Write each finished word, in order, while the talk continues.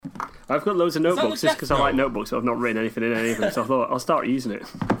I've got loads of notebooks just because I like Note? notebooks, so I've not written anything in any of them. So I thought I'll start using it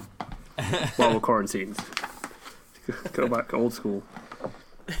while we're quarantined. Go back old school.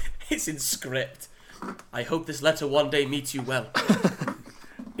 It's in script. I hope this letter one day meets you well.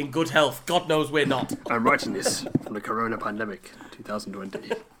 In good health. God knows we're not. I'm writing this from the Corona pandemic,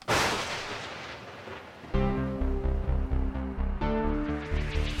 2020.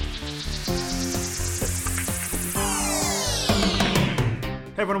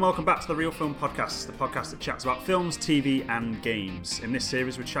 Hey everyone, and welcome back to the Real Film Podcast, the podcast that chats about films, TV and games. In this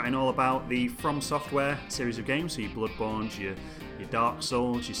series we're chatting all about the From Software series of games, so your Bloodborne, your Dark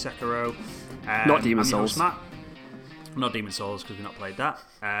Souls, your Sekiro. Not Demon I'm your host, Souls. Matt. Not Demon Souls because we've not played that.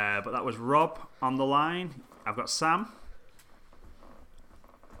 But that was Rob on the line. I've got Sam.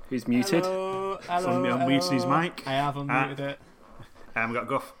 Who's muted? Hello. Unmuted his mic. I have unmuted it. And we've got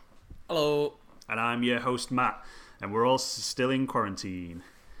Guff. Hello. And I'm your host Matt. And we're all still in quarantine.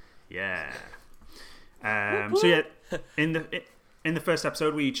 Yeah. So yeah, in the first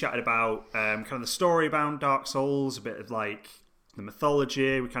episode we chatted about kind of the story about Dark Souls, a bit of like the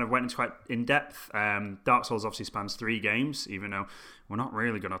mythology. We kind of went into quite in depth. Dark Souls obviously spans 3 games, even though we're not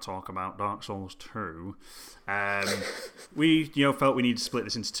really going to talk about Dark Souls 2. We felt we needed to split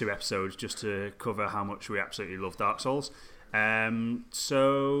this into 2 episodes just to cover how much we absolutely love Dark Souls.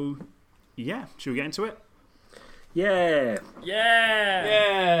 So yeah, should we get into it? Yeah.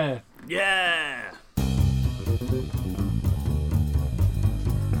 Yeah. Yeah!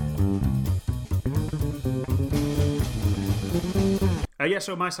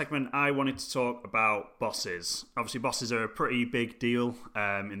 So my segment, I wanted to talk about bosses. Obviously, bosses are a pretty big deal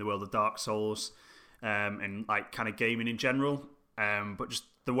in the world of Dark Souls and like kind of gaming in general. But just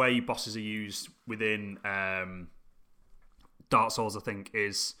the way bosses are used within Dark Souls, I think,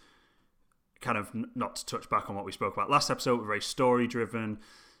 is kind of not to touch back on what we spoke about last episode, very story driven.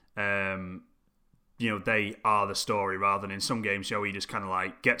 They are the story rather than in some games, you just kind of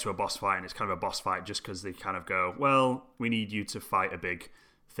like get to a boss fight and it's kind of a boss fight just because they kind of go, well, we need you to fight a big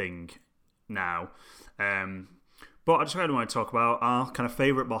thing now. But I just kind of want to talk about our kind of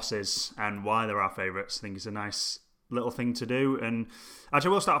favourite bosses and why they're our favourites. I think it's a nice little thing to do. And actually,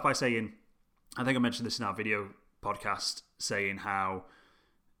 we'll start off by saying, I think I mentioned this in our video podcast, saying how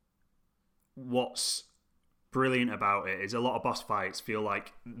what's brilliant about it is a lot of boss fights feel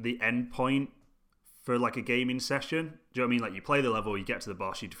like the end point for like a gaming session. Do you know what I mean? Like you play the level, you get to the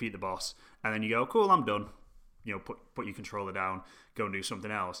boss, you defeat the boss, and then you go, cool, I'm done. Put your controller down, go and do something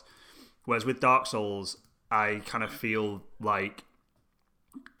else. Whereas with Dark Souls, I kind of feel like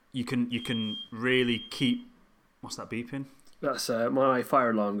you can really keep... What's that beeping? That's my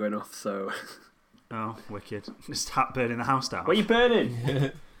fire alarm going off, so... Oh, wicked. Just burning the house down. What are you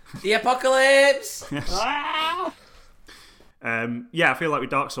burning? The apocalypse! I feel like with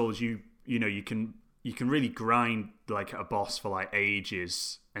Dark Souls, you can really grind like a boss for like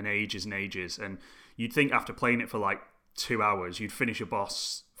ages and ages and ages, and you'd think after playing it for like 2 hours, you'd finish a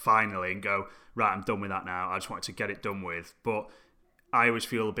boss finally and go, right, I'm done with that now. I just wanted to get it done with. But I always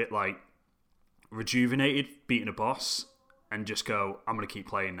feel a bit like rejuvenated beating a boss and just go, I'm going to keep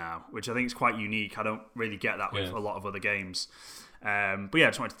playing now, which I think is quite unique. I don't really get that with a lot of other games. But yeah, I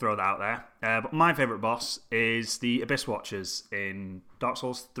just wanted to throw that out there. But my favourite boss is the Abyss Watchers in Dark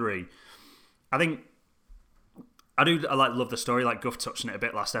Souls 3. I think I love the story. Like Guff touched on it a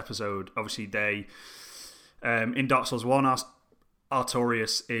bit last episode. Obviously, they in Dark Souls 1,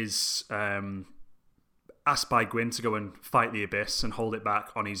 Artorias is asked by Gwyn to go and fight the Abyss and hold it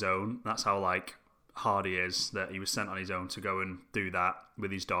back on his own. That's how like hard he is, that he was sent on his own to go and do that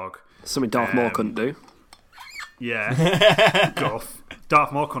with his dog. Something Darth Maul couldn't do. Yeah, Guff.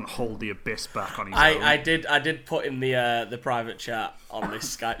 Darth Maul couldn't hold the Abyss back on his own. I did put in the private chat on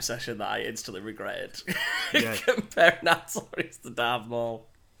this Skype session that I instantly regretted. Yeah. Comparing Artorias to Darth Maul.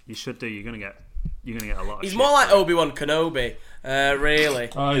 You should do. You're gonna get a lot of He's shit more like for it. Obi-Wan Kenobi, really.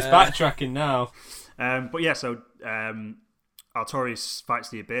 Oh, he's backtracking now. But yeah, so Artorias fights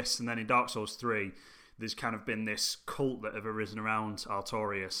the Abyss, and then in Dark Souls 3, there's kind of been this cult that have arisen around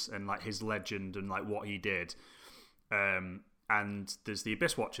Artorias and like his legend and like what he did. And there's the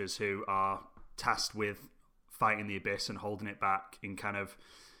Abyss Watchers who are tasked with fighting the Abyss and holding it back in kind of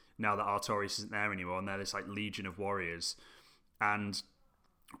now that Artorias isn't there anymore, and they're this like legion of warriors. And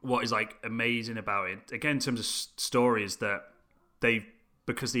what is like amazing about it, again in terms of story, is that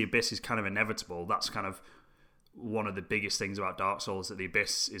because the Abyss is kind of inevitable, that's kind of one of the biggest things about Dark Souls, that the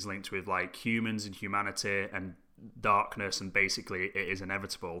Abyss is linked with like humans and humanity and darkness, and basically it is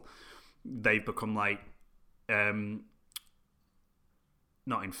inevitable. They've become like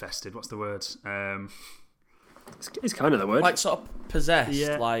not infested, what's the word? It's kind of the word. Like sort of possessed,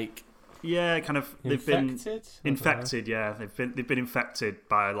 Yeah. like Yeah, kind of. They've been Infected? infected. Yeah, they've been infected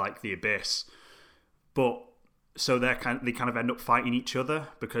by like the abyss, but so they kind of end up fighting each other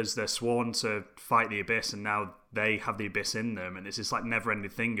because they're sworn to fight the abyss, and now they have the abyss in them, and it's this like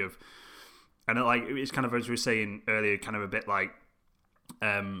never-ending thing of, and it's kind of, as we were saying earlier, kind of a bit like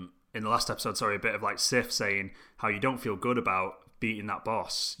in the last episode, sorry, a bit of like Sif saying how you don't feel good about beating that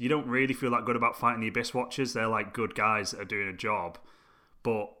boss. You don't really feel that good about fighting the Abyss Watchers. They're like good guys that are doing a job,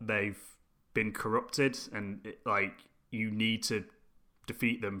 but they've been corrupted, and like you need to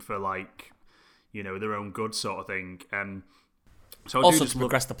defeat them for like, you know, their own good sort of thing. And so I also to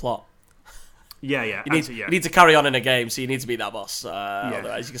progress the plot. Yeah. You need to carry on in a game, so you need to beat that boss.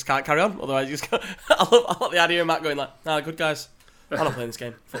 Otherwise, you just can't carry on. Otherwise, you just can't. I love the idea of Matt going like, "Nah, good guys. I'm not playing this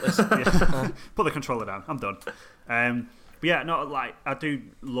game. Fuck this." Put the controller down. I'm done. But yeah, no, like I do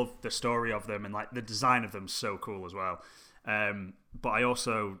love the story of them, and like the design of them's so cool as well. But I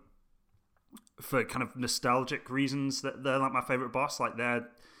also, for kind of nostalgic reasons, that they're like my favorite boss. Like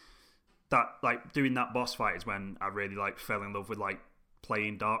doing that boss fight is when I really like fell in love with like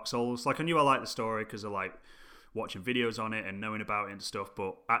playing Dark Souls. Like I knew I liked the story because of like watching videos on it and knowing about it and stuff,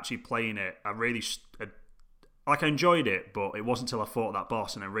 but actually playing it, I really I enjoyed it, but it wasn't until I fought that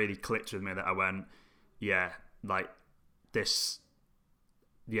boss and it really clicked with me that I went, yeah, like this,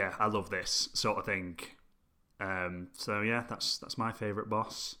 yeah, I love this sort of thing. So yeah, that's my favourite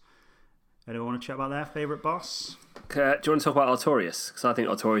boss. Anyone want to chat about their favourite boss? Do you want to talk about Artorias? Because I think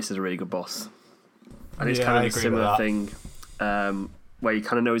Artorias is a really good boss. And it's kind of a similar thing where you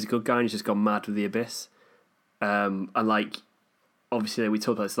kind of know he's a good guy and he's just gone mad with the Abyss. And like, obviously we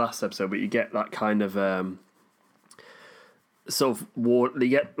talked about this last episode, but you get that kind of sort of war. You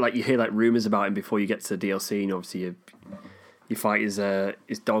get like, you hear like rumours about him before you get to the DLC, and obviously you fight his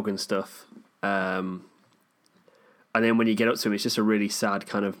dog and stuff. And then when you get up to him, it's just a really sad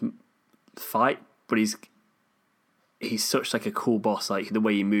kind of fight, but he's such like a cool boss, like the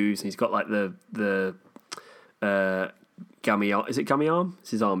way he moves, and he's got like the gammy arm. Is it gammy arm?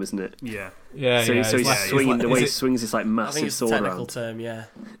 It's his arm, isn't it? Yeah. So he's swinging, the way he it, swings this like I massive think it's a sword technical around. term, yeah.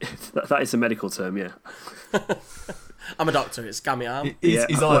 that is a medical term, yeah. I'm a doctor. It's gammy arm. He's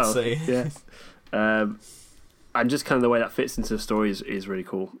allowed to say. Yeah. And just kind of the way that fits into the story is really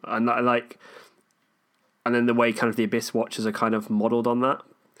cool, and I like. And then the way kind of the Abyss Watchers are kind of modelled on that.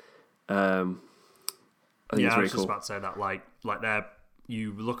 I think it's really I was cool. just about to say that, like they're,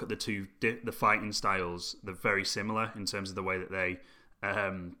 you look at the fighting styles, they're very similar in terms of the way that they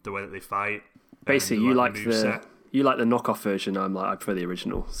fight. Basically, you like the moveset. you like the knockoff version. I prefer the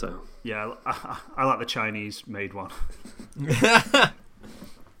original. So Yeah, I like the Chinese made one.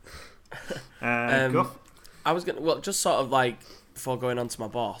 Guff? I was just sort of like, before going on to my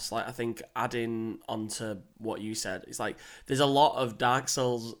boss, like I think adding onto what you said, it's like there's a lot of Dark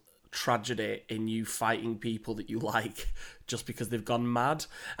Souls tragedy in you fighting people that you like just because they've gone mad,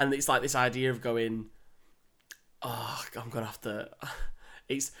 and it's like this idea of going, oh, I'm gonna have to.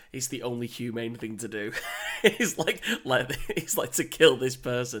 It's the only humane thing to do. It's like to kill this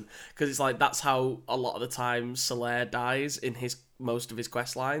person, because it's like that's how a lot of the time Solaire dies in most of his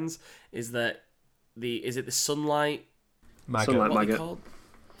quest lines. Is that the sunlight? Sunlight Maggot. Called?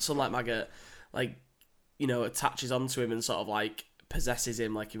 Sunlight Maggot, like, you know, attaches onto him and sort of like possesses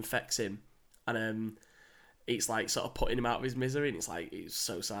him, like infects him, and it's like sort of putting him out of his misery, and it's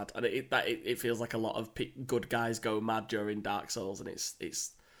so sad, and it feels like a lot of good guys go mad during Dark Souls, and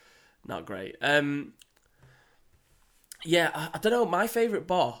it's not great. Yeah, I don't know. My favourite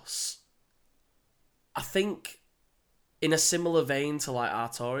boss, I think, in a similar vein to like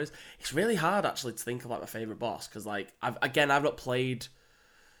Artorias, it's really hard actually to think of like my favourite boss, because like I've not played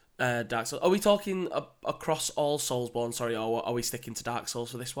Dark Souls. Are we talking across all Soulsborne? Sorry, or are we sticking to Dark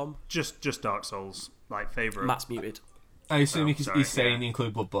Souls for this one? Just Dark Souls, like favourite. Matt's muted. I assume he's saying yeah.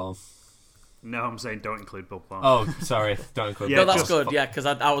 include Bloodborne. No, I'm saying don't include Bloodborne. Oh, sorry, don't include. Yeah, No, that's just good. Yeah, because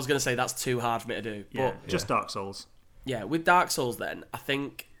I was going to say that's too hard for me to do. Yeah, But just Dark Souls. yeah, with Dark Souls, then I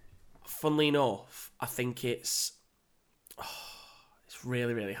think, funnily enough, I think it's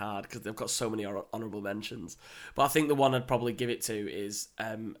really, really hard because they've got so many honourable mentions. But I think the one I'd probably give it to is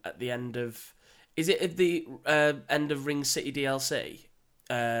at the end of... Is it at the end of Ring City DLC?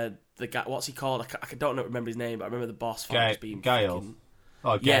 The guy, what's he called? I don't remember his name, but I remember the boss fight being... Gale. Fucking...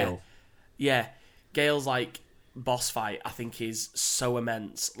 Oh, Gale. Yeah. Gale's like boss fight, I think, is so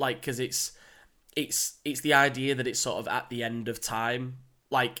immense. Like, because it's the idea that it's sort of at the end of time.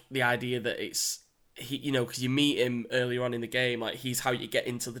 Like, the idea that it's... because you meet him earlier on in the game, like he's how you get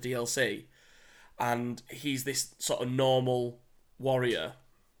into the DLC, and he's this sort of normal warrior,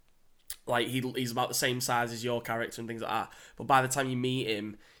 like he's about the same size as your character and things like that. But by the time you meet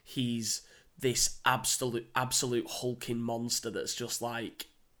him, he's this absolute hulking monster that's just like,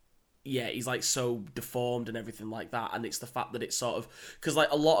 yeah, he's like so deformed and everything like that. And it's the fact that it's sort of, because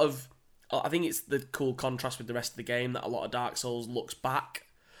like a lot of, I think it's the cool contrast with the rest of the game that a lot of Dark Souls looks back,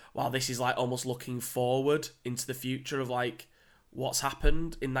 while this is like almost looking forward into the future of like what's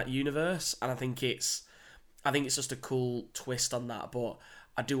happened in that universe. And I think it's just a cool twist on that. But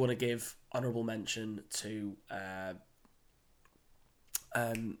I do want to give honourable mention to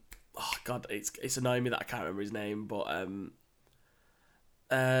oh god, it's annoying me that I can't remember his name, but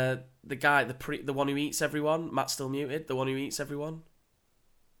the guy, the one who eats everyone, Matt's still muted, the one who eats everyone.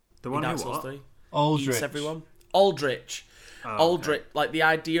 The one who what? Aldrich. Eats everyone. Aldrich. Oh, Aldrich, like the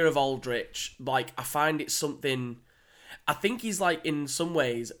idea of Aldrich, like I find it something. I think he's like in some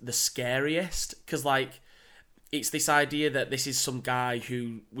ways the scariest, because like it's this idea that this is some guy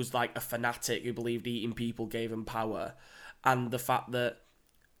who was like a fanatic who believed eating people gave him power, and the fact that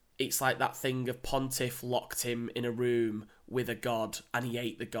it's like that thing of Pontiff locked him in a room with a god and he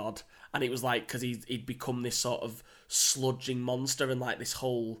ate the god, and it was like because he'd become this sort of sludging monster, and like this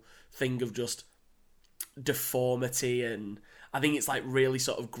whole thing of just deformity, and I think it's like really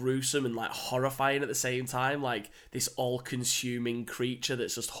sort of gruesome and like horrifying at the same time, like this all-consuming creature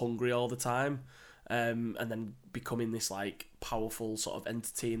that's just hungry all the time, and then becoming this like powerful sort of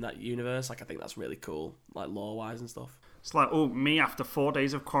entity in that universe. Like I think that's really cool, like lore-wise and stuff. It's like, oh, me after 4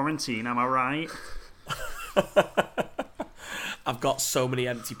 days of quarantine, am I right? I've got so many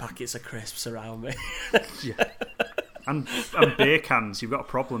empty packets of crisps around me. Yeah. And beer cans, you've got a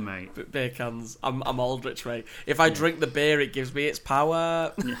problem, mate. Beer cans. I'm Aldrich, mate. If I drink the beer, it gives me its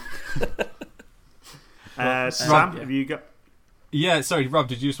power. Sam, have you got... Yeah, sorry, Rob,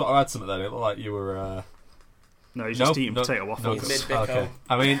 did you just want to add something there? It looked like you were... No, he's just eating potato waffles. No, okay.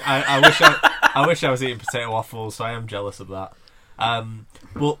 I mean, I wish I was eating potato waffles, so I am jealous of that.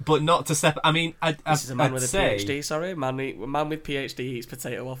 But not to step... I mean, this is a man with say... a PhD, sorry. Man with PhD eats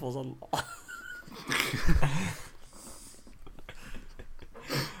potato waffles on...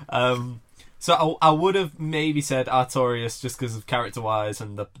 So I would have maybe said Artorias just because of character-wise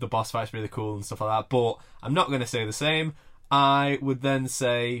and the boss fight's really cool and stuff like that, but I'm not going to say the same. I would then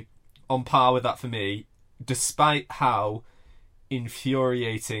say, on par with that for me, despite how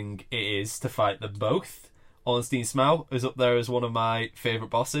infuriating it is to fight them both, Ornstein Smough is up there as one of my favourite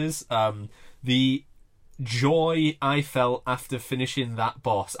bosses. The joy I felt after finishing that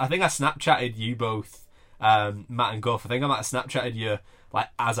boss, I think I Snapchatted you both, Matt and Guff. I think I might have Snapchatted you like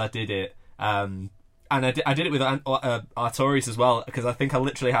as I did it, and I did it with Artorias as well, because I think I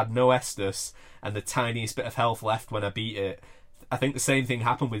literally had no Estus and the tiniest bit of health left when I beat it. I think the same thing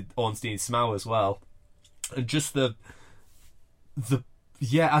happened with Ornstein Smough as well, and just the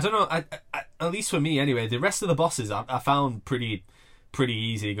yeah, I don't know. I at least for me anyway, the rest of the bosses I found pretty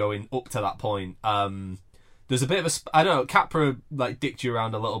easy going up to that point. There's a bit of a I don't know, Capra like dicked you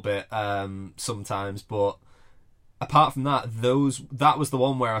around a little bit sometimes, but apart from that, that was the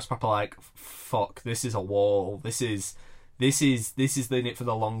one where I was proper like, fuck, this is a wall. This is in it for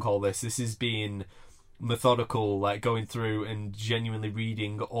the long haul. This is being methodical, like going through and genuinely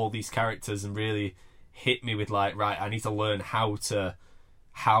reading all these characters, and really hit me with like, right, I need to learn how to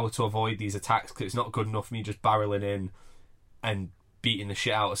avoid these attacks, because it's not good enough me just barreling in and beating the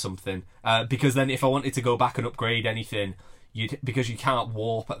shit out of something. Because then if I wanted to go back and upgrade anything, because you can't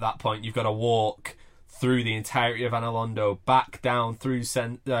warp at that point, you've got to walk through the entirety of Anor Londo, back down through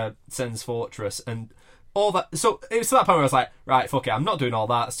Sen's Fortress, and all that. So it was to that point where I was like, right, fuck it, I'm not doing all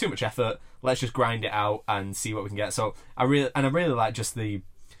that. It's too much effort. Let's just grind it out and see what we can get. So I really like just you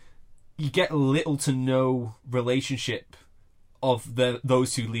get little to no relationship of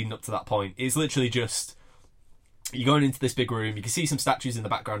those two leading up to that point. It's literally just you're going into this big room. You can see some statues in the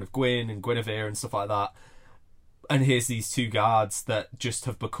background of Gwyn and Guinevere and stuff like that. And here's these two guards that just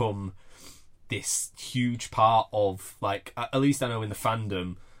have become this huge part of, like, at least I know in the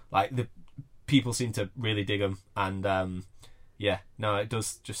fandom, like, the people seem to really dig them, and yeah, no, it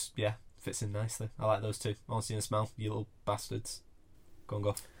does just, yeah, fits in nicely. I like those two. Ornstein and Smough, you little bastards.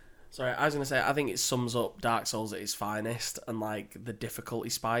 Go. Sorry, I was going to say, I think it sums up Dark Souls at its finest, and like the difficulty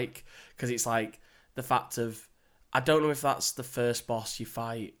spike, because it's like the fact of, I don't know if that's the first boss you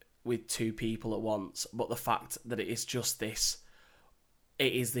fight with two people at once, but the fact that it is just this,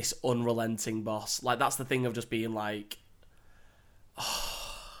 it is this unrelenting boss. Like, that's the thing of just being like, oh,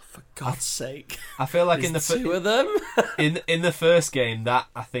 for God's sake. I feel like in the two of them. in the first game, that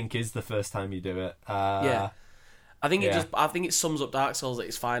I think is the first time you do it. Yeah. I think it sums up Dark Souls at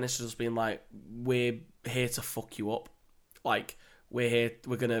its finest, just being like, we're here to fuck you up. Like, we're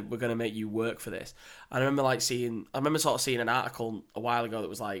gonna make you work for this. And I remember seeing an article a while ago that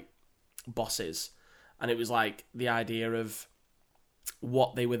was like bosses, and it was like the idea of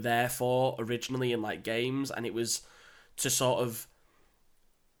what they were there for originally in like games, and it was to sort of,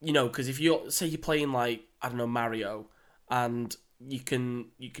 because if you're playing like, I don't know, Mario, and you can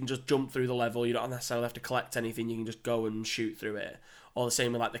just jump through the level, you don't necessarily have to collect anything, you can just go and shoot through it. Or the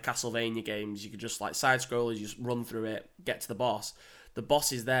same with like the Castlevania games, you could just like side scrollers, you just run through it, get to the boss. The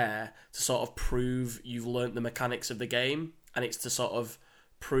boss is there to sort of prove you've learnt the mechanics of the game, and it's to sort of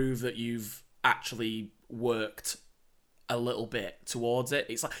prove that you've actually worked a little bit towards it.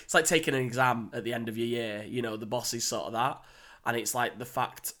 It's like taking an exam at the end of your year, the boss is sort of that. And it's like the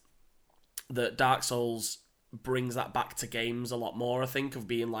fact that Dark Souls brings that back to games a lot more, I think, of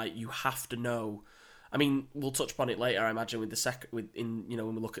being like, you have to know. I mean, we'll touch upon it later, I imagine, when we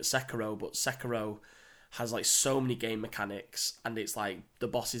look at Sekiro, but Sekiro has like so many game mechanics, and it's like the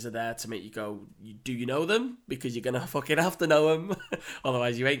bosses are there to make you go, do you know them? Because you're gonna fucking have to know them,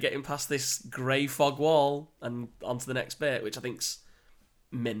 otherwise you ain't getting past this grey fog wall and onto the next bit, which I think's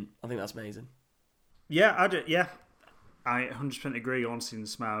mint. I think that's amazing. Yeah, I 100% agree. Honesty and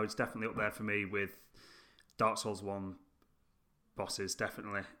Smile is definitely up there for me with Dark Souls 1 bosses,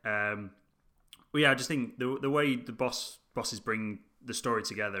 definitely. Well, yeah, I just think the way the bosses bring the story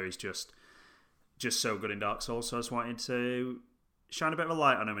together is just so good in Dark Souls. So I just wanted to shine a bit of a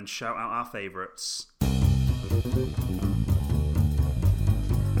light on them and shout out our favourites.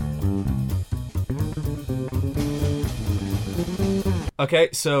 Okay,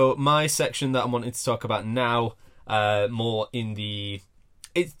 so my section that I'm wanting to talk about now, more in the...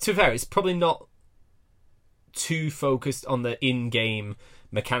 to be fair, it's probably not too focused on the in-game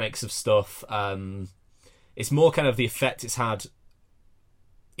mechanics of stuff. It's more kind of the effect it's had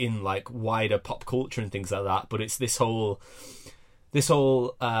in like wider pop culture and things like that. But it's this whole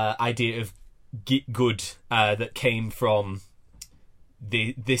idea of get good that came from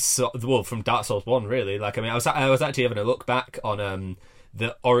from Dark Souls 1, really. Like, I mean, I was actually having a look back on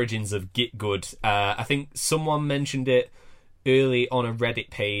the origins of Get Good. I think someone mentioned it early on a Reddit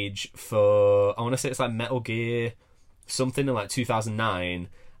page for, I want to say it's like Metal Gear something in like 2009,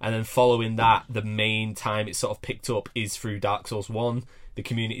 and then following that, the main time it sort of picked up is through Dark Souls 1. The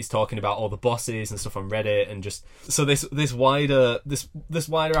community's talking about all the bosses and stuff on Reddit, and just so this wider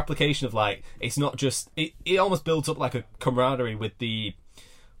application of like, it's not just it almost builds up like a camaraderie with the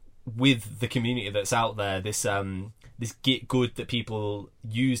community that's out there. This get good that people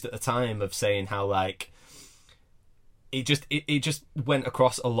used at the time of saying how like it just went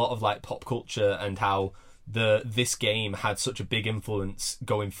across a lot of like pop culture, and how this game had such a big influence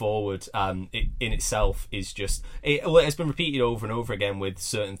going forward. It in itself is just it's been repeated over and over again with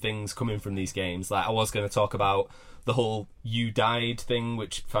certain things coming from these games. Like, I was going to talk about the whole "you died" thing,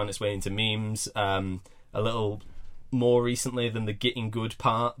 which found its way into memes a little more recently than the getting good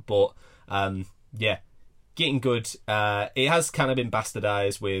part, but getting good, it has kind of been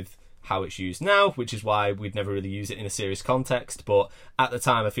bastardized with how it's used now, which is why we'd never really use it in a serious context. But at the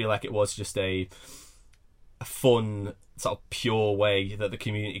time, I feel like it was just a fun, sort of pure way that the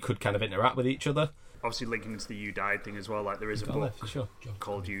community could kind of interact with each other. Obviously, linking into the "You Died" thing as well. Like, there is a book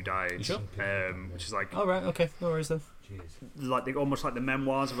called "You Died," which is like, oh right, okay, no worries then. Like almost like the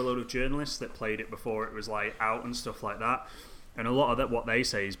memoirs of a load of journalists that played it before it was like out and stuff like that. And a lot of that, what they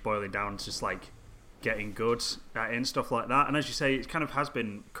say, is boiling down to just like getting good at it and stuff like that. And as you say, it kind of has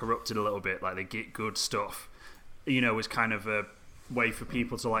been corrupted a little bit. Like, the get good stuff, is kind of a way for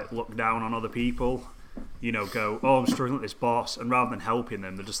people to like look down on other people. Go, oh, I'm struggling with this boss, and rather than helping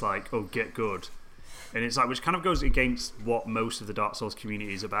them, they're just like, oh, get good. And it's like, which kind of goes against what most of the Dark Souls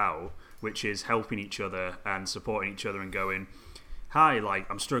community is about, which is helping each other and supporting each other and going, hi, like,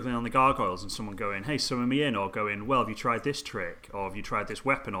 I'm struggling on the gargoyles, and someone going, hey, summon me in, or going, well, have you tried this trick, or have you tried this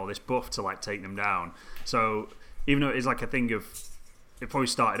weapon or this buff to like take them down? So even though it is like a thing of, it probably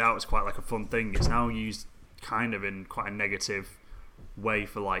started out as quite like a fun thing, it's now used kind of in quite a negative way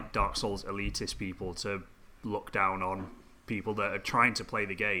for like Dark Souls elitist people to look down on people that are trying to play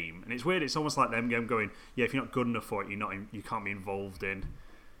the game. And it's weird, it's almost like them going, yeah, if you're not good enough for it, you can't be involved in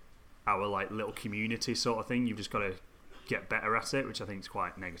our like little community sort of thing. You've just got to get better at it, which I think is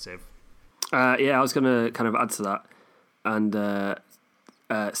quite negative. I was going to kind of add to that and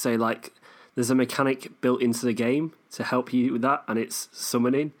say, like, there's a mechanic built into the game to help you with that, and it's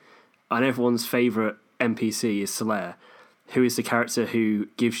summoning. And everyone's favourite NPC is Solaire, who is the character who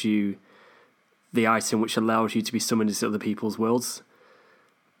gives you the item which allows you to be summoned into other people's worlds.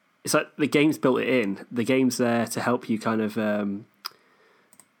 It's like the game's built it in. The game's there to help you kind of to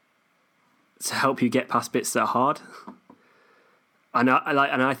help you get past bits that are hard. and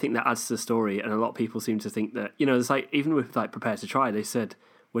I think that adds to the story. And a lot of people seem to think that, you know, it's like, even with like Prepare to Try, they said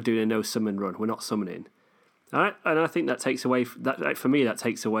we're doing a no summon run. We're not summoning. And I think that takes away that, like, for me, that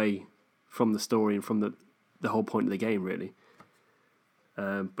takes away from the story and from the whole point of the game, really.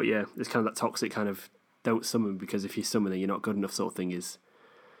 But yeah, it's kind of that toxic kind of don't summon because if you summon it, you're not good enough sort of thing is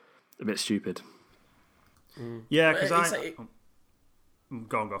a bit stupid. Yeah, because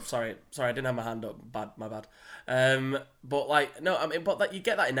Go on. Sorry, I didn't have my hand up. My bad. But like, no, I mean, but like, you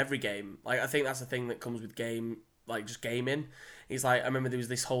get that in every game. Like, I think that's the thing that comes with just gaming. It's like, I remember there was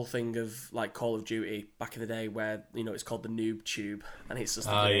this whole thing of like Call of Duty back in the day where, you know, it's called the noob tube, and it's just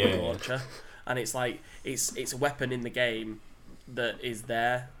a launcher, and it's like it's a weapon in the game that is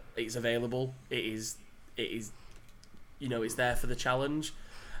there. It's available. It is. You know, it's there for the challenge.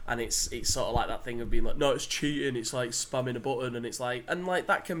 And it's sort of like that thing of being like, no, it's cheating, it's like spamming a button, and it's like, and like,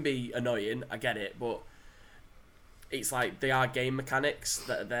 that can be annoying, I get it, but it's like, they are game mechanics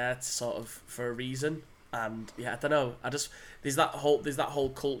that are there to sort of, for a reason. And yeah, I don't know, there's that whole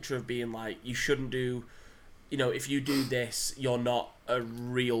culture of being like, you shouldn't do, you know, if you do this, you're not a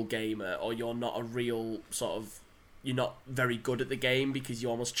real gamer, or you're not a real sort of, you're not very good at the game because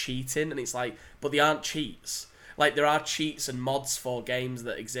you're almost cheating. And it's like, but they aren't cheats. Like, there are cheats and mods for games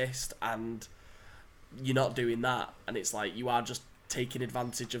that exist, and you're not doing that. And it's like, you are just taking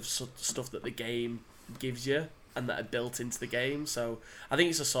advantage of stuff that the game gives you and that are built into the game. So I think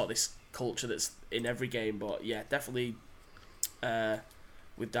it's just sort of this culture that's in every game. But yeah, definitely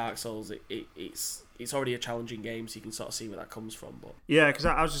with Dark Souls, it's already a challenging game, so you can sort of see where that comes from. But yeah, because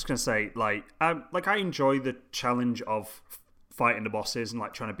I was just gonna say, like I enjoy the challenge of fighting the bosses and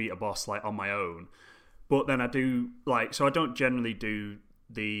like trying to beat a boss like on my own. But then I do, like, so I don't generally do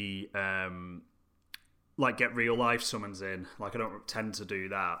the, like, get real life summons in. Like, I don't tend to do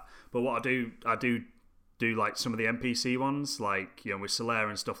that. But what I do like some of the NPC ones, like, you know, with Solaire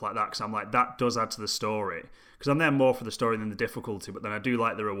and stuff like that, because I'm like, that does add to the story. Because I'm there more for the story than the difficulty, but then I do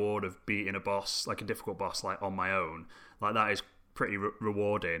like the reward of beating a boss, like a difficult boss, like, on my own. Like, that is pretty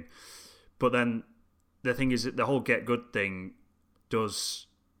rewarding. But then the thing is that the whole get good thing does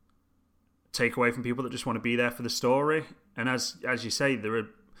take away from people that just want to be there for the story. And as you say, there's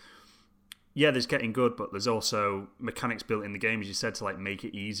getting good, but there's also mechanics built in the game, as you said, to like make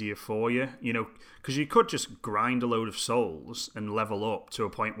it easier for you, you know, because you could just grind a load of souls and level up to a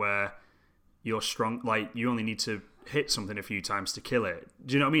point where you're strong, like you only need to hit something a few times to kill it.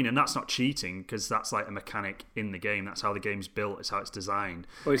 Do you know what I mean? And that's not cheating, because that's like a mechanic in the game. That's how the game's built. It's how it's designed.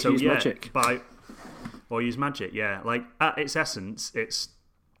 Or use magic. Or use magic, yeah. Like, at its essence, it's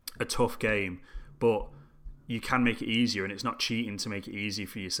a tough game, but you can make it easier, and it's not cheating to make it easy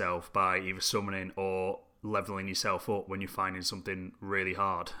for yourself by either summoning or leveling yourself up when you're finding something really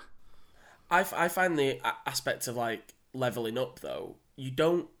hard. I find the aspect of like leveling up, though, you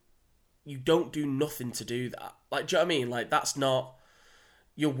don't do nothing to do that. Like, do you know what I mean? Like, that's not,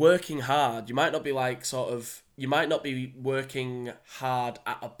 you're working hard. You might not be like you might not be working hard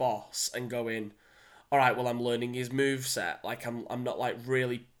at a boss and going, all right, well, I'm learning his moveset. Like, I'm not like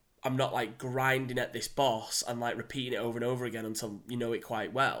really, I'm not like grinding at this boss and like repeating it over and over again until you know it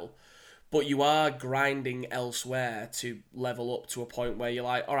quite well. But you are grinding elsewhere to level up to a point where you're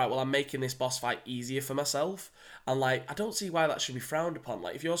like, all right, well, I'm making this boss fight easier for myself. And like, I don't see why that should be frowned upon.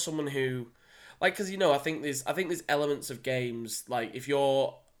 Like, if you're someone who, like, because, you know, I think there's elements of games, like, if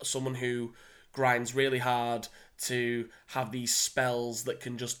you're someone who grinds really hard to have these spells that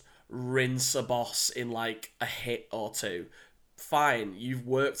can just rinse a boss in like a hit or two, fine, you've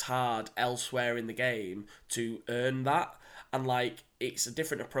worked hard elsewhere in the game to earn that, and like, it's a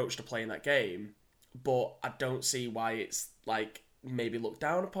different approach to playing that game, but I don't see why it's like maybe looked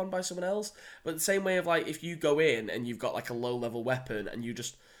down upon by someone else. But the same way of like, if you go in and you've got like a low level weapon and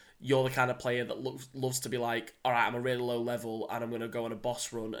you're the kind of player that loves to be like, all right, I'm a really low level and I'm going to go on a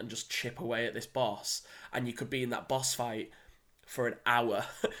boss run and just chip away at this boss, and you could be in that boss fight for an hour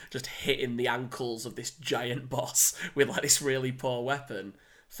just hitting the ankles of this giant boss with like this really poor weapon.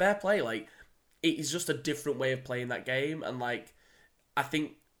 Fair play. Like, it is just a different way of playing that game, and like, I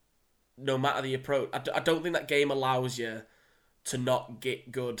think no matter the approach, I don't think that game allows you to not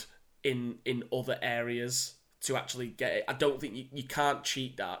get good in other areas to actually get it. I don't think you can't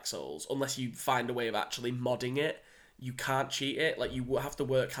cheat Dark Souls unless you find a way of actually modding it. You can't cheat it. Like, you have to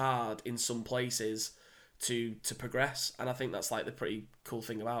work hard in some places to progress, and I think that's like the pretty cool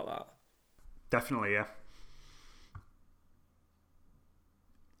thing about that. Definitely, yeah.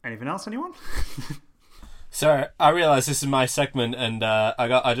 Anything else, anyone? Sorry, I realise this is my segment, and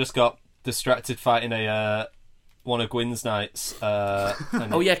I just got distracted fighting a one of Gwyn's nights.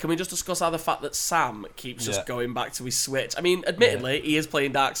 Oh yeah, can we just discuss how the fact that Sam keeps just going back to his Switch? I mean, admittedly, he is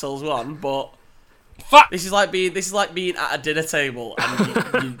playing Dark Souls 1, but fuck. This is like being at a dinner table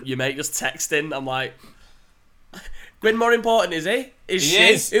and your mate just texting. I'm like, Gwyn more important, is he?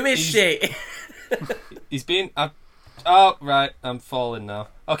 Who is she? He's been. Oh right, I'm falling now.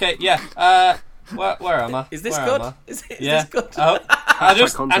 Okay, yeah. Where am I? Is this Where good? am I? Is this Yeah. good?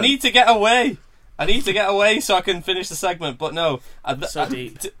 I need to get away. I need to get away so I can finish the segment. But no, So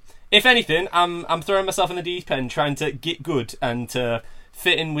deep. If anything, I'm throwing myself in the deep end, trying to get good and to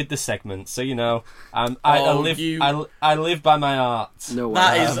fit in with the segment. So you know, I live by my art. No way.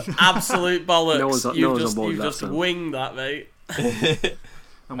 That is absolute bollocks. You've just winged that, mate.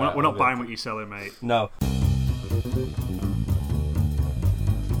 And we're not buying what you're selling, mate. No.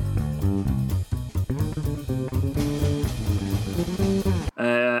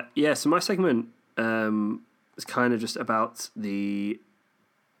 Yeah, so my segment is kind of just about the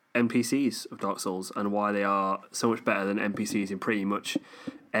NPCs of Dark Souls and why they are so much better than NPCs in pretty much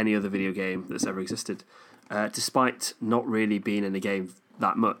any other video game that's ever existed, despite not really being in the game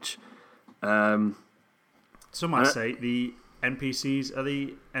that much. Some might say the NPCs are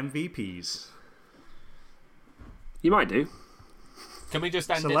the MVPs. You might do. Can we just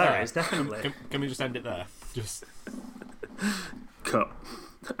end It's it hilarious, there? definitely. Can we just end it there? Just Cut.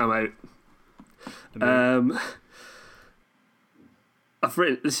 I'm out. I've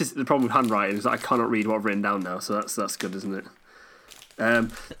written. This is the problem with handwriting, is that I cannot read what I've written down now. So that's good, isn't it?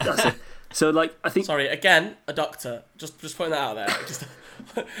 That's it. So like, I think. Sorry, again, a doctor. Just putting that out there. Just,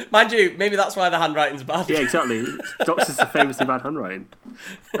 mind you, maybe that's why the handwriting's bad. Yeah, exactly. Doctors are famously bad handwriting.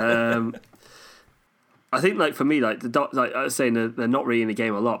 I think, like, for me, like like I was saying, they're not really in the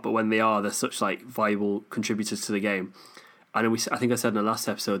game a lot, but when they are, they're such like viable contributors to the game. I know I think I said in the last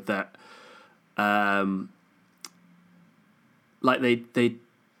episode that, like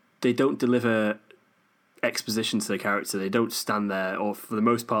they don't deliver exposition to the character. They don't stand there, or for the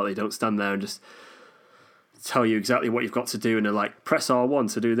most part, they don't stand there and just tell you exactly what you've got to do, and they're like, press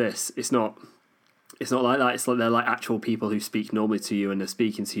R1 to do this. It's not like that. It's like they're like actual people who speak normally to you, and they're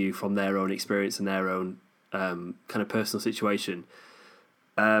speaking to you from their own experience and their own kind of personal situation.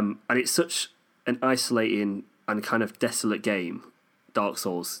 And it's such an isolating and kind of desolate game, Dark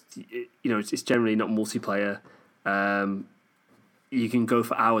Souls. It's generally not multiplayer. You can go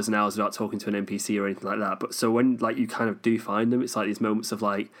for hours and hours without talking to an NPC or anything like that. But so when like you kind of do find them, it's like these moments of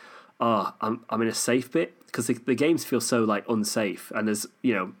like, I'm in a safe bit, because the games feel so like unsafe, and there's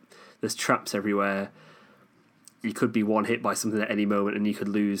traps everywhere. You could be one hit by something at any moment, and you could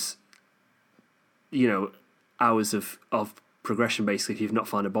lose, hours of progression basically if you've not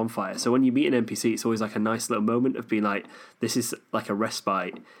found a bonfire. So when you meet an NPC, it's always like a nice little moment of being like, this is like a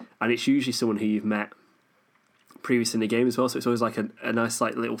respite, and it's usually someone who you've met previous in the game as well. So it's always like a nice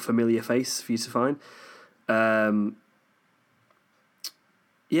like little familiar face for you to find.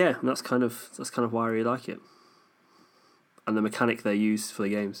 Yeah, and that's kind of why I really like it, and the mechanic they use for the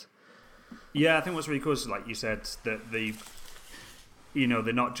games. Yeah, I think what's really cool is, like you said, that they're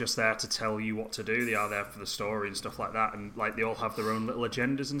not just there to tell you what to do. They are there for the story and stuff like that, and like they all have their own little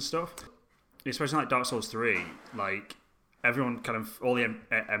agendas and stuff. Especially like Dark Souls 3, like everyone kind of, all the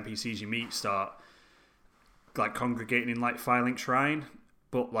NPCs you meet start like congregating in like Firelink Shrine,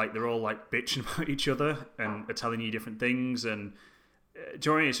 but like they're all like bitching about each other and are telling you different things. And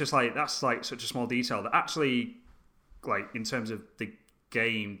during it's just like, that's like such a small detail that actually, like in terms of the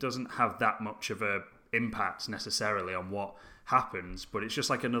game, doesn't have that much of a impact necessarily on what happens, but it's just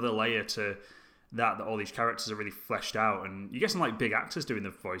like another layer to that all these characters are really fleshed out, and you get some like big actors doing the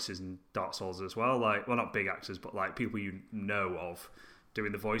voices in Dark Souls as well. Like, well, not big actors, but like people you know of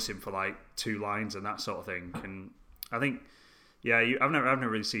doing the voicing for like 2 lines and that sort of thing. And I think, yeah, I've never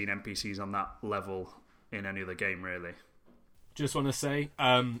really seen NPCs on that level in any other game, really. just want to say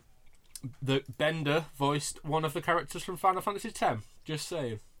that Bender voiced one of the characters from Final Fantasy X. Just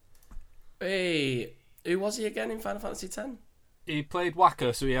saying. Hey, who was he again in Final Fantasy X? He played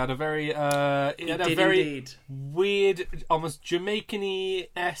Waka, so he had a very Indeed. weird, almost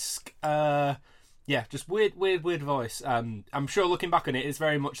Jamaican-y-esque, just weird voice. I'm sure looking back on it, it's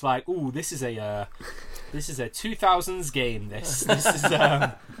very much like, ooh, this is a 2000s game. This is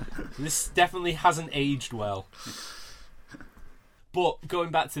this definitely hasn't aged well. But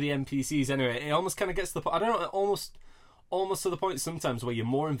going back to the NPCs anyway, it almost kind of gets to the point. I don't know, almost to the point sometimes where you're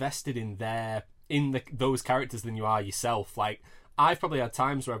more invested in those characters than you are yourself. Like, I've probably had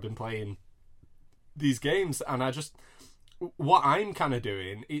times where I've been playing these games and what I'm kind of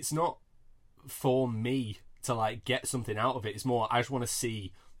doing, it's not for me to like get something out of it. It's more, I just want to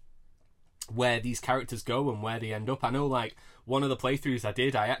see where these characters go and where they end up. I know, like, one of the playthroughs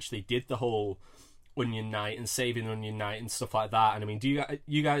I actually did the whole Onion Knight and saving Onion Knight and stuff like that. And I mean,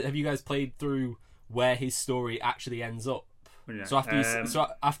 have you guys played through where his story actually ends up? Yeah. So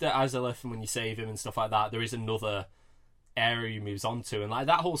after Azalith, and when you save him and stuff like that, there is another area he moves on to, and like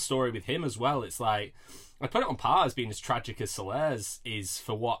that whole story with him as well. It's like I put it on par as being as tragic as Solaire's is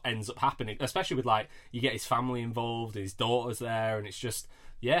for what ends up happening, especially with like you get his family involved, his daughter's there, and it's just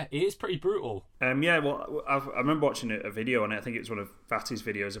it is pretty brutal. Well, I remember watching a video on it. I think it was one of Fatty's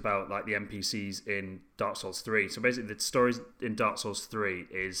videos about like the NPCs in Dark Souls 3. So basically, the stories in Dark Souls 3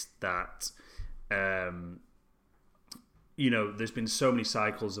 is that, there's been so many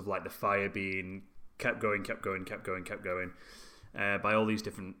cycles of like the fire being kept going by all these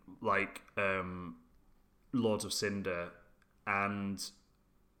different like Lords of Cinder, and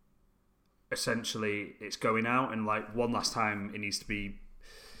essentially it's going out, and like one last time it needs to be.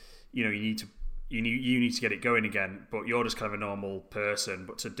 You need to get it going again, but you're just kind of a normal person.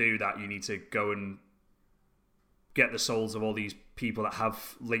 But to do that, you need to go and get the souls of all these people that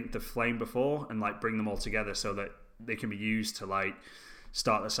have linked the flame before, and like bring them all together so that they can be used to like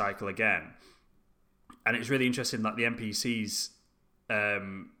start the cycle again. And it's really interesting that the NPCs, I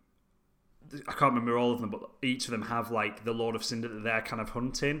can't remember all of them, but each of them have like the Lord of Cinder that they're kind of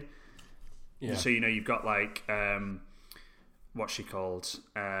hunting. Yeah. So you've got like. What's she called?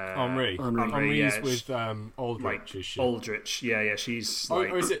 Henri. Henri's with Aldrich. Like, is she? Aldrich, yeah. She's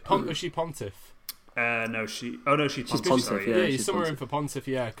like. Or is she Pontiff? No, she's Pontiff. Pontiff, Yeah, you're somewhere in for Pontiff,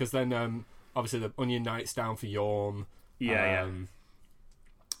 yeah. Because then, obviously, the Onion Knight's down for Yorm. Yeah.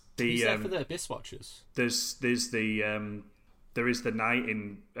 Who's there for the Abyss Watchers? There is the knight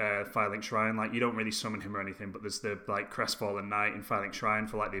in Firelink Shrine. Like you don't really summon him or anything, but there's the like crestfallen knight in Firelink Shrine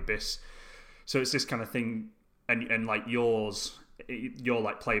for like the Abyss. So it's this kind of thing. And like your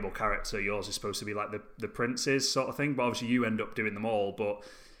like playable character, yours is supposed to be like the princes sort of thing, but obviously you end up doing them all. But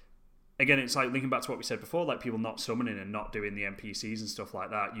again, it's like linking back to what we said before, like people not summoning and not doing the NPCs and stuff like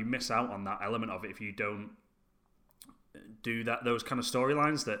that. You miss out on that element of it if you don't do those kind of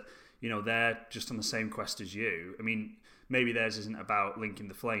storylines that they're just on the same quest as you. I mean, maybe theirs isn't about linking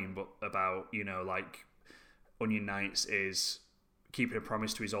the flame, but about like Onion Knights is keeping a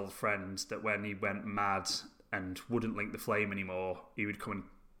promise to his old friend that when he went mad and wouldn't link the flame anymore, he would come and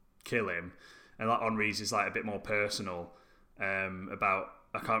kill him. And like Henri's is like a bit more personal. About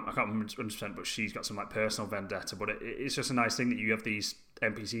I can't remember 100%, but she's got some like personal vendetta. But it's just a nice thing that you have these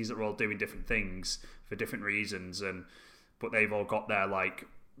NPCs that are all doing different things for different reasons, but they've all got their like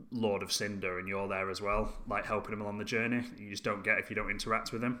Lord of Cinder, and you're there as well, like helping them along the journey. You just don't get if you don't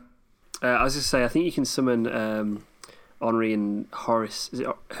interact with them. I was just say, I think you can summon. Henri and Horace, is it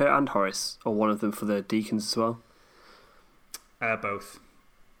her and Horace, or one of them for the deacons as well? Both.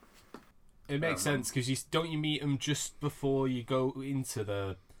 It makes sense because you meet them just before you go into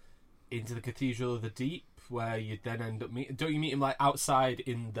the Cathedral of the Deep, where you then end up don't you meet him like outside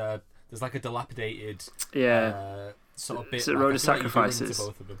in there's like a dilapidated sort of bit. Is it Road of Sacrifices?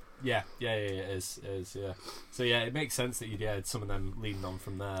 Both of them. Yeah, it is, yeah. So yeah, it makes sense that you'd had some of them leading on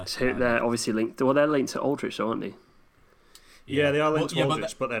from there. So they're obviously linked. Well, they're linked to Aldrich, aren't they? Yeah, they are linked to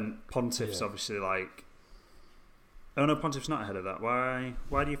Aldrich, but then Pontiff's obviously like. Oh no, Pontiff's not ahead of that. Why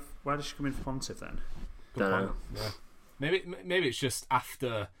does she come in for Pontiff then? Don't know. Yeah. Maybe it's just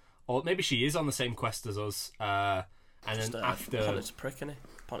after, or maybe she is on the same quest as us, and just, then after. Pontiff's a prick, isn't he?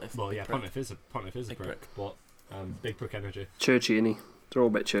 Pontiff. Well, yeah, Pontiff is a prick, but big prick energy. Churchy, isn't he? They're all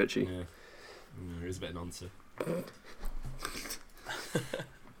a bit churchy. Yeah, there is a bit of nonsense.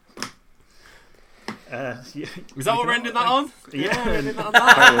 Is that what we're ending that on? Yeah, we're ending that on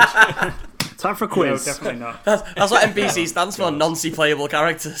that. Time for a quiz. No, definitely not. That's what NPC stands for, non-C playable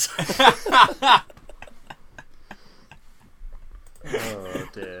characters. Oh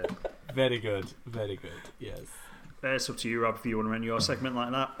dear. Very good, yes. It's up to you, Rob, if you want to run your segment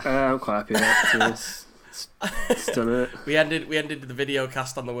like that. I'm quite happy with that. It's done it. We ended the video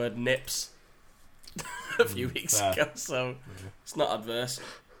cast on the word nips a few weeks ago, so it's not adverse.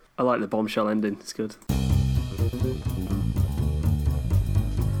 I like the bombshell ending. It's good.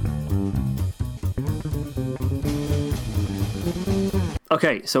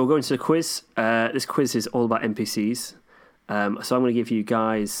 Okay, so we're going to the quiz. This quiz is all about NPCs. So I'm going to give you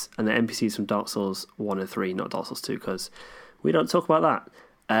guys and the NPCs from Dark Souls 1 and 3, not Dark Souls 2, because we don't talk about that.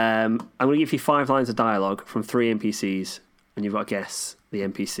 I'm going to give you 5 lines of dialogue from 3 NPCs, and you've got to guess the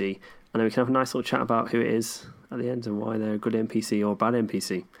NPC. And then we can have a nice little chat about who it is at the end and why they're a good NPC or a bad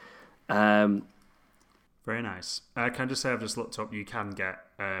NPC. Very nice. Can I just say I've just looked up, you can get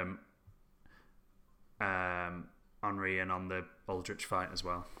Henri and on the Aldrich fight as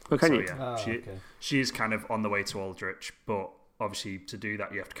well. Oh, can so, you? Yeah, she is kind of on the way to Aldrich, but obviously to do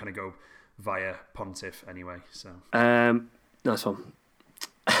that you have to kind of go via Pontiff anyway. So nice one.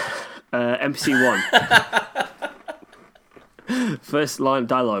 NPC 1. First line of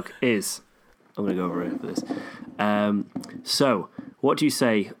dialogue is, I'm going to go over it for this. So, what do you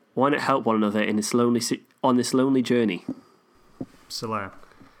say? Why not help one another in this on this lonely journey? Solaire.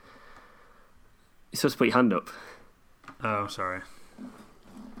 You're supposed to put your hand up. Oh, sorry.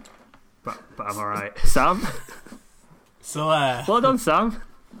 But I'm alright. Sam? Solaire. Well done, Sam.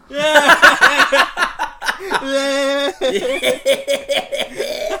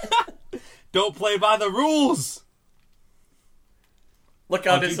 Don't play by the rules. Look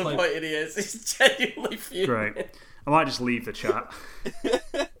how disappointed he is. He's genuinely fuming. Great. I might just leave the chat.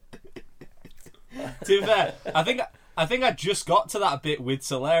 To be fair, I think I just got to that bit with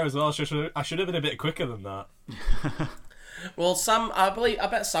Solaire as well. I should have been a bit quicker than that. Well, Sam, I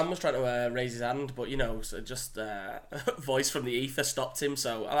bet Sam was trying to raise his hand, but so just voice from the ether stopped him.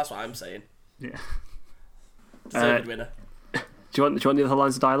 So that's what I'm saying. Yeah. Deserved winner. Do you want the other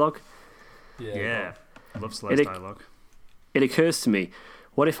lines of dialogue? Yeah. I love Solaire's dialogue. It occurs to me,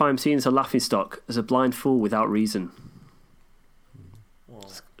 what if I'm seen as a laughingstock, as a blind fool without reason?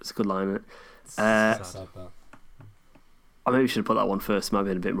 It's a good line, isn't it? I maybe should have put that one first. Might have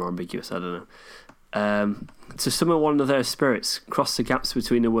been a bit more ambiguous. I don't know. To summon one another as spirits, cross the gaps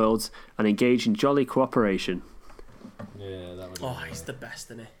between the worlds, and engage in jolly cooperation. Yeah, that would. Oh, he's the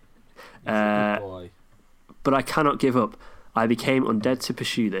best, isn't he? He's a good boy. But I cannot give up. I became undead to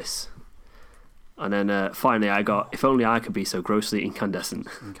pursue this. And then finally I got, if only I could be so grossly incandescent.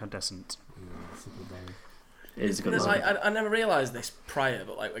 Incandescent. That's a good line. It is a good It's line. like, I never realised this prior,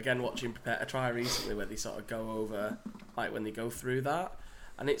 but again watching Prepare to Try recently, where they sort of go over when they go through that,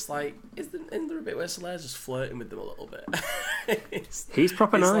 and it's like, isn't there a bit where Solaire's just flirting with them a little bit? He's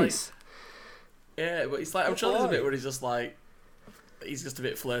proper nice. Yeah, but it's like, I'm sure there's a bit where he's just a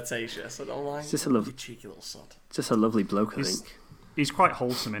bit flirtatious, and I'm like, just a you cheeky little sod. Just a lovely bloke, I think. He's quite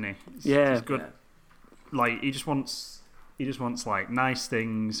wholesome, isn't he? He's good. Yeah. Like he just wants like nice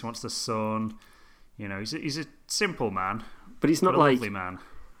things. He wants the sun. He's a simple man, But he's not but a like lovely man.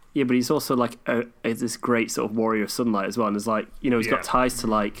 Yeah, but he's also like this great sort of warrior of sunlight as well. And there's like, he's got ties to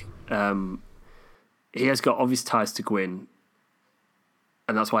like, he has got obvious ties to Gwyn,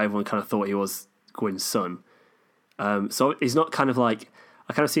 and that's why everyone kind of thought he was Gwyn's son. So he's not kind of like,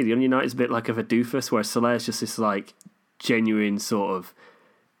 I kind of see the Onion Knight as a bit like of a doofus, whereas Solaire's just this like genuine sort of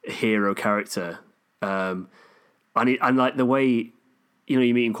hero character. And like the way, you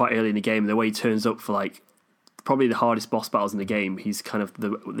meet him quite early in the game, the way he turns up for like probably the hardest boss battles in the game, he's kind of the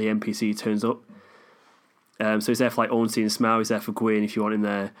NPC who turns up. So he's there for like Ornstein and Smaug, he's there for Gwyn if you want him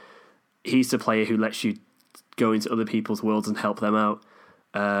there. He's the player who lets you go into other people's worlds and help them out.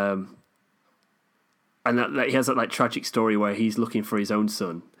 And that he has that like tragic story where he's looking for his own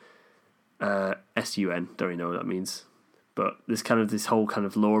son. S-U-N, don't really know what that means. But there's kind of this whole kind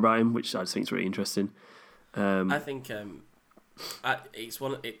of lore about him, which I just think is really interesting. I think it's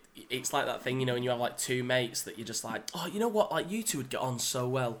like that thing, when you have like two mates that you're just like, oh, you know what, like you two would get on so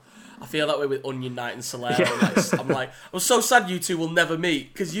well. I feel that way with Onion Knight and Solaire. Yeah. I'm so sad you two will never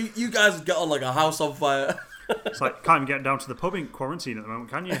meet, because you guys would get on like a house on fire. It's like, can't even get down to the pub in quarantine at the moment,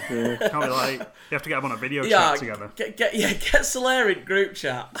 can you? Yeah. Can't be like, you have to get them on a video chat together. Get Solaire in group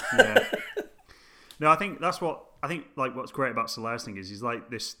chat. Yeah. No, I think like what's great about Solaire's thing is he's like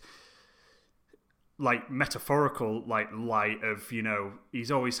this like metaphorical like light of,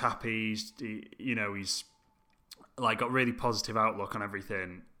 he's always happy, he's like got really positive outlook on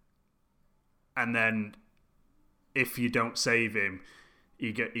everything. And then if you don't save him,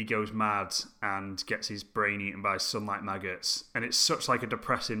 he goes mad and gets his brain eaten by sunlight maggots. And it's such like a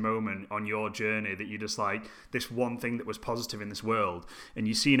depressing moment on your journey that you just like this one thing that was positive in this world, and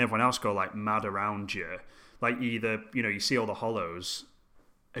you seeing everyone else go like mad around you. Like either, you see all the hollows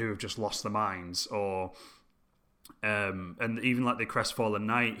who have just lost their minds, or and even like the crestfallen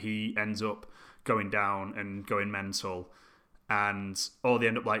knight, he ends up going down and going mental, or they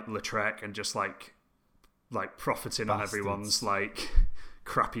end up like Lautrec and just like profiting on everyone's like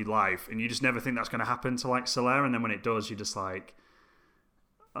crappy life, and you just never think that's going to happen to like Solaire, and then when it does, you're just like,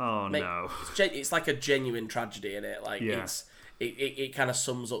 oh no. It's like a genuine tragedy in it. Like it kind of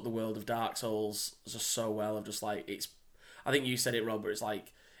sums up the world of Dark Souls just so well. Of just like I think you said it, Robert. It's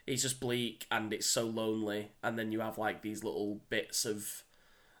like it's just bleak and it's so lonely, and then you have like these little bits of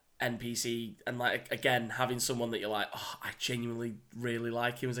NPC, and like again having someone that you're like, oh, I genuinely really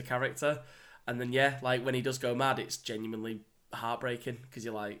like him as a character, and then like when he does go mad, it's genuinely heartbreaking, because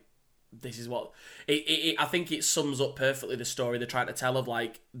you're like, this is what I think it sums up perfectly the story they're trying to tell of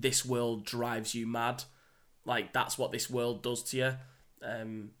like this world drives you mad, like that's what this world does to you.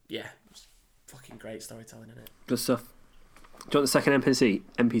 Yeah, it's fucking great storytelling in it. Good stuff. Do you want the second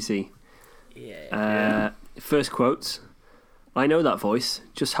NPC? Yeah. First quote. I know that voice.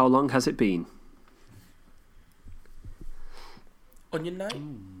 Just how long has it been? Onion Knight.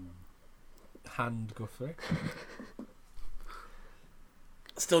 Hand Guthrie.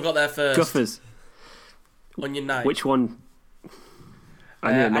 Still got there first. Guffers. Onion Knight. Which one?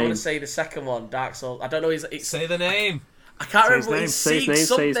 I I'm going to say the second one, Dark Souls. I don't know. It's Say the name. I can't Say his remember. name, It's say his Sieg name, say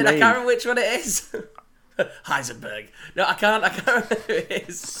something. his I name. can't remember which one it is. Heisenberg. No, I can't remember who it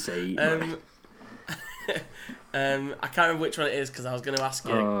is. Say I can't remember which one it is because I was going to ask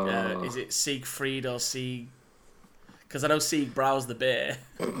you, Oh. is it Siegfried or Sieg? Because I know Sieg Brau's the beer.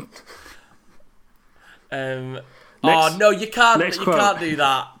 Oh no, you can't. next You quote. can't do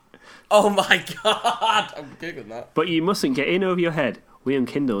that. Oh my god, I'm googling that. But you mustn't get in over your head. We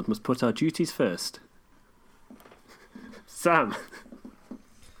unkindled must put our duties first. Sam.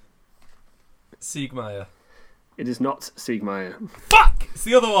 Siegmeyer. It is not Siegmeyer. Fuck! It's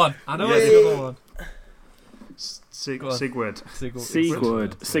the other one. I know it's the other one. Go on. Sigurd. Sigurd,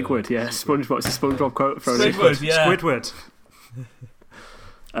 yeah. SpongeBob. It's a SpongeBob quote from Sigurd, yeah. Squidward.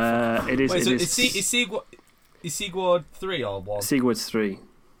 It is. Wait, It so is. is Sigurd 3 or 1? Sigurd's 3.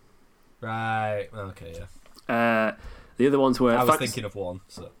 Right. Okay, yeah. The other ones were. I was thinking of 1.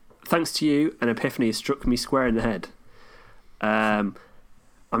 So. Thanks to you, an epiphany has struck me square in the head. I'm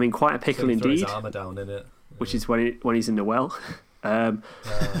in quite a pickle Throw indeed, his armor down in it. which is when he's in the well.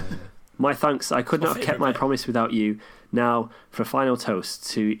 My thanks. I could not have kept my promise without you. Now, for a final toast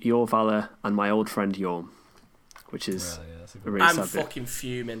to your valor and my old friend Yorm, which is Yeah, that's a a good really I'm sad bit. fucking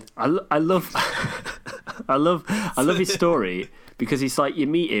fuming. I love I love his story because he's like, you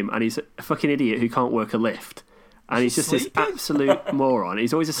meet him and he's a fucking idiot who can't work a lift, and he's just this Sleeping? absolute moron.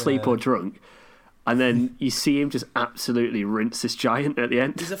 He's always asleep or drunk, and then you see him just absolutely rinse this giant at the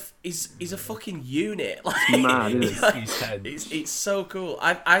end. He's a fucking unit. Like, Mad, isn't it? He's tense. it's so cool.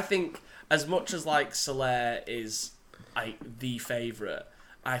 I think as much as like Solaire is like the favourite,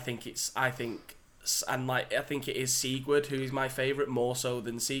 I think it is Sigurd who is my favourite more so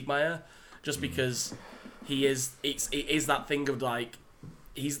than Siegmeyer, just because it is that thing of like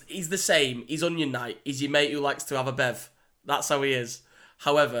he's the same. He's Onion Knight. He's your mate who likes to have a bev. That's how he is.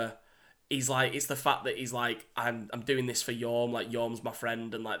 However, he's like, it's the fact that he's like, I'm doing this for Yorm, like Yorm's my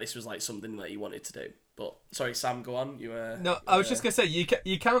friend, and like this was like something that he wanted to do. But sorry, Sam, go on. No, I was just gonna say you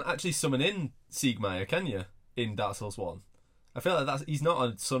can't actually summon in Siegmeyer, can you? In Dark Souls 1, I feel like he's not a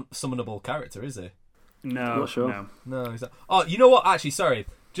summonable character, is he? No, Not sure. no. No, he's not. Oh, you know what? Actually, sorry.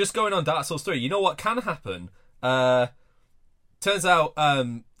 Just going on Dark Souls 3. You know what can happen? Turns out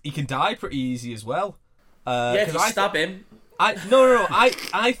he can die pretty easy as well. if you stab him. No.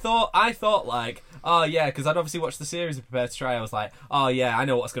 I thought like, oh yeah, because I'd obviously watched the series and prepared to try. I was like, oh yeah, I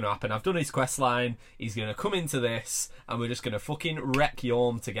know what's going to happen. I've done his quest line. He's going to come into this, and we're just going to fucking wreck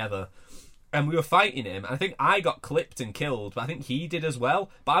Yorm together. And we were fighting him, and I think I got clipped and killed, but I think he did as well.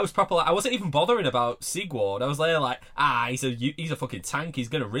 But I was proper like, I wasn't even bothering about Sigurd. I was there like, he's a fucking tank. He's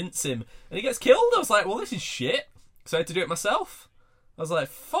going to rinse him, and he gets killed. I was like, well, this is shit. So I had to do it myself. I was like,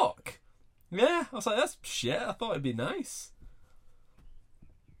 fuck. Yeah, I was like, that's shit. I thought it'd be nice.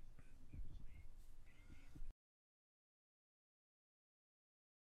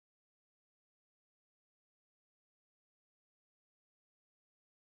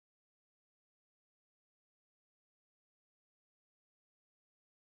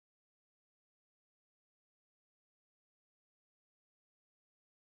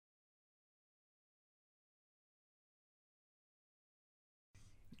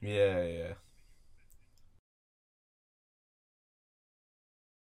 Yeah.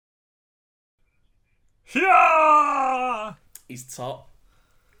 Yeah. He's top.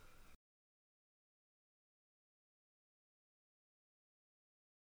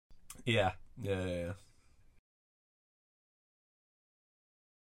 Yeah.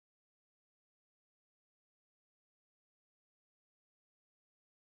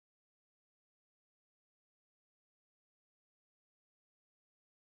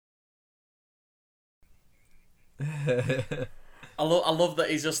 I love that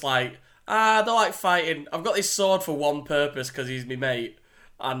he's just like, I don't like fighting. I've got this sword for one purpose because he's my mate,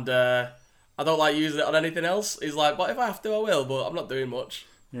 and I don't like using it on anything else. He's like, but if I have to, I will, but I'm not doing much.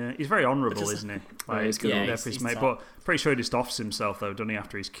 Yeah, he's very honourable, isn't he? Like, he's good. Yeah, there for his mate. But pretty sure he just offs himself though, doesn't he?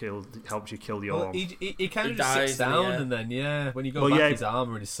 After he's killed, helps you kill Yorm. Well, he kind He of just sits dies, down, yeah. and then when you go Well, back, yeah, his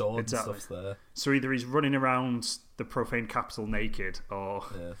armor and his sword exactly. and stuff's there. So either he's running around the profane capital naked, or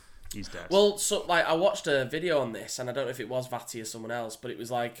He's dead. Well, so like I watched a video on this, and I don't know if it was Vati or someone else, but it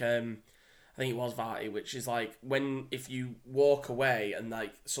was like I think it was Vati, which is like if you walk away and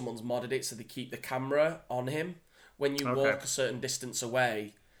like someone's modded it so they keep the camera on him when you walk a certain distance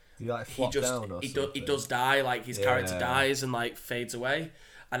away. You like He flop just down or he something? does die, like his character dies and like fades away,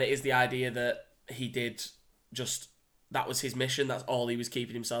 and it is the idea that he did just that was his mission. That's all he was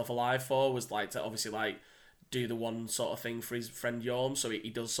keeping himself alive for, was like to obviously like do the one sort of thing for his friend Yorm. So he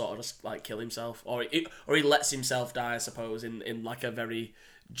does sort of just like kill himself, or he lets himself die, I suppose, in like a very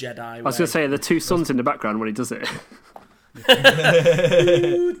Jedi way. I was going to say the two suns in the background when he does it.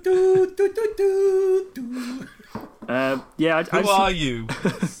 Yeah, Who are you?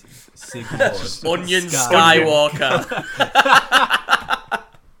 Sigmund. Onion Skywalker.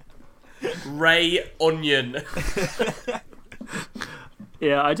 Ray Onion.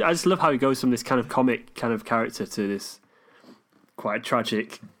 Yeah, I just love how he goes from this kind of comic kind of character to this quite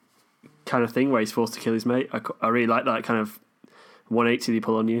tragic kind of thing where he's forced to kill his mate. I really like that kind of 180 they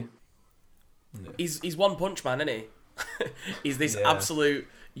pull on you. He's One Punch Man, isn't he? He's this absolute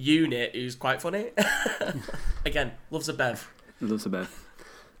unit who's quite funny. Again, loves a bev. Loves a bev.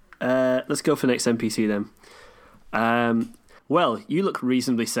 Let's go for the next NPC then. Well, you look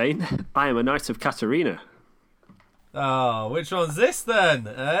reasonably sane. I am a Knight of Katarina. Oh, which one's this then,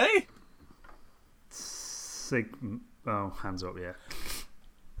 eh? Hands up, yeah.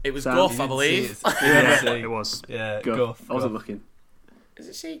 It was Sam, Guff, I believe. Yeah, it was. Yeah, Guff. I wasn't Guff. looking. Is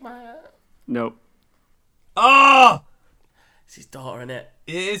it Sigma? No. Oh! It's his daughter, innit?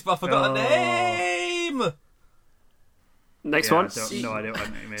 It is, but I forgot her name! Next Yeah, one. I don't know what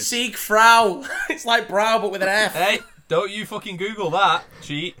her name is. Sieg Frau. It's like brow, but with an F. Hey, don't you fucking Google that,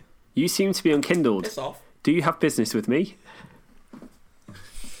 cheat. You seem to be unkindled. Piss off. Do you have business with me?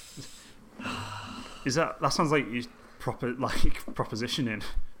 Is that sounds like you propositioning?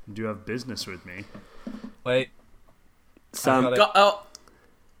 Do you have business with me? Wait, Sam. got it. Oh,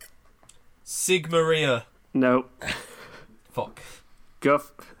 Sigmaria. No. Fuck.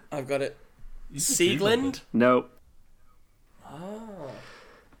 Guff. I've got it. You just Googled Sieglind? it. No. Oh.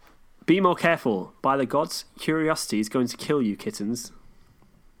 Be more careful. By the gods, curiosity is going to kill you, kittens.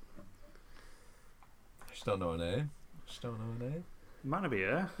 I just don't know her name. Might not be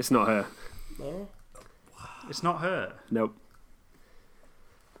her. It's not her. No. It's not her. Nope.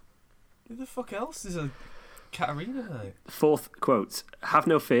 Who the fuck else is a Katarina now? Fourth quote. Have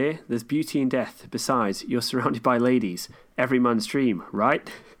no fear. There's beauty in death. Besides, you're surrounded by ladies. Every man's dream, right?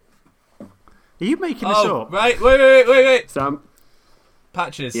 Are you making this Oh, up? right. Wait. Sam?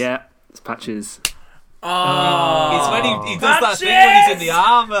 Patches. Yeah. It's Patches. Oh. It's when he does that thing when he's in the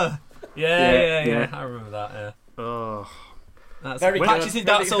armour. Yeah. Yeah. I remember that, yeah. Oh, That's Very Patches good. in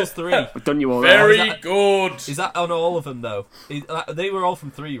Dark Souls 3. I've done you all Very there. Is that- good. Is that on all of them, though? They were all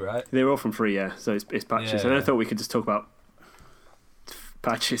from 3, right? They were all from 3, yeah. So it's Patches. Yeah, And I yeah. thought we could just talk about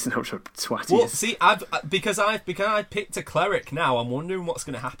Patches and how twatty Well, is. see, because I picked a cleric now, I'm wondering what's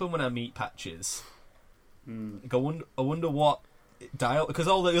going to happen when I meet Patches. Like, I wonder what dialogue, because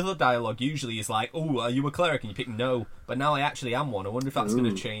all the other dialogue usually is like, "Oh, are you a cleric?" and you pick no. But now I actually am one. I wonder if that's going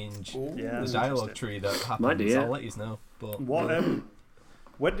to change yeah. the that's dialogue interesting. tree that happens. Might do, yeah. I'll let you know. But What?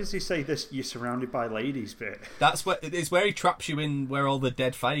 When does he say this? You're surrounded by ladies, bit. that's where he traps you in, where all the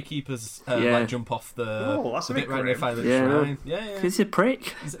dead firekeepers Yeah. like jump off the, Oh, that's the a bit bit right near grim. Fire Yeah, no. Shrine. Yeah. He's a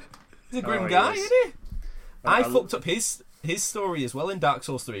prick. He's a grim Oh, he guy, is. isn't he? I I- fucked up his story as well in Dark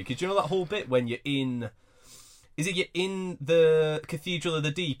Souls 3. Because you know that whole bit when you're in... Is it you're in the Cathedral of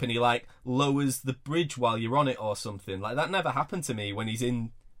the Deep and he, like, lowers the bridge while you're on it or something? Like, that never happened to me when he's in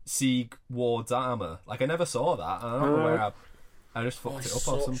Sieg Ward's armour. Like, I never saw that. I don't know where I just fucked it up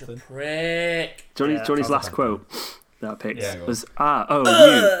or Such a something. prick. Johnny's sounds last like quote that I picked Yeah, go on. was,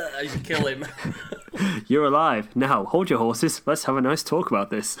 you. I should kill him. You're alive. Now, hold your horses. Let's have a nice talk about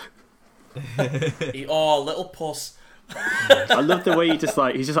this. Little puss. I love the way he's just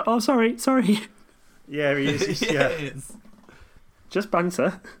like, oh, sorry. Yeah, he is. Yeah, Yeah, it is. Just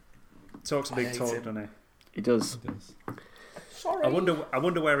banter. talks a big hate talk, him. doesn't he? He does. Sorry. I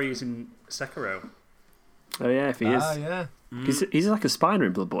wonder where he is in Sekiro. Oh, yeah, if he is. Yeah. He's like a spiner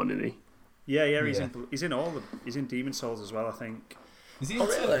in Bloodborne, isn't he? Yeah, he's Yeah. he's in all the he's in Demon Souls as well, I think. Is he Oh,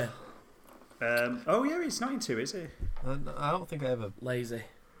 into- really? Oh yeah, he's not in 2, is he? I don't think I ever... Lazy.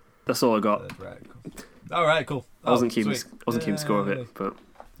 That's all I got. Right, cool. All right, cool. I wasn't keeping sweet. score of Yay. it, but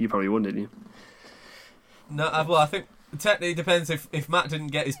you probably won, didn't you? No, well, I think technically it depends if Matt didn't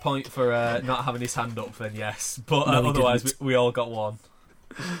get his point for not having his hand up, then yes. But No, he otherwise, didn't. we all got one.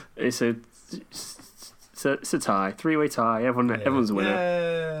 It's a tie, 3-way tie. Everyone's a winner.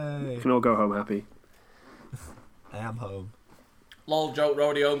 Yay. We can all go home happy. I am home. Lol, joke,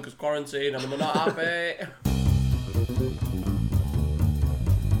 roadie home because quarantine and I'm not happy.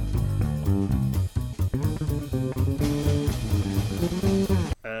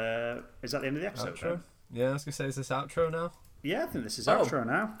 Is that the end of the episode? Outro? Then? Yeah, I was gonna say, is this outro now? Yeah, I think this is Oh. outro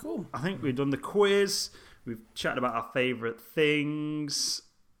now. Cool. I think we've done the quiz. We've chatted about our favourite things.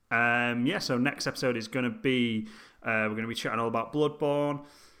 Yeah, so next episode is going to be we're going to be chatting all about Bloodborne.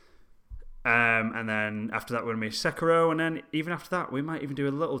 And then after that we're going to be Sekiro, and then even after that we might even do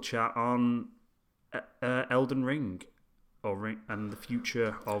a little chat on Elden Ring and the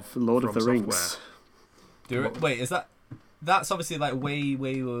future of Lord of From the Rings. Software. Wait, is that's obviously like way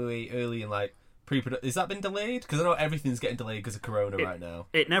early in like pre-production. Has that been delayed? Because I know everything's getting delayed because of Corona right now.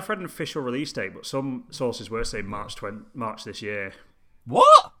 It never had an official release date, but some sources were saying March this year.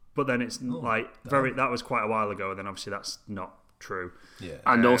 What? But then it's that was quite a while ago, and then obviously that's not true. Yeah.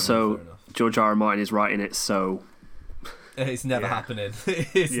 And also, fair enough. George R. R. Martin is writing it, so It's never happening.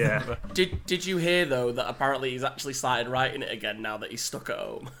 It's Yeah. never. Did you hear though that apparently he's actually started writing it again now that he's stuck at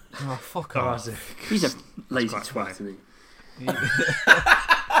home? Oh, fuck Oh, off. is it? he's a lazy quite twat, funny. isn't he?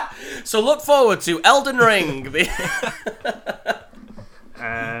 So look forward to Elden Ring. But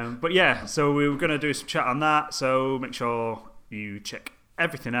yeah, so we were going to do some chat on that, so make sure you check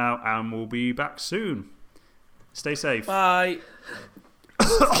everything out, and we'll be back soon. Stay safe. Bye.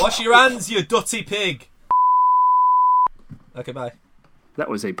 Wash your hands, you dirty pig. Okay, bye. That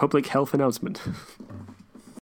was a public health announcement.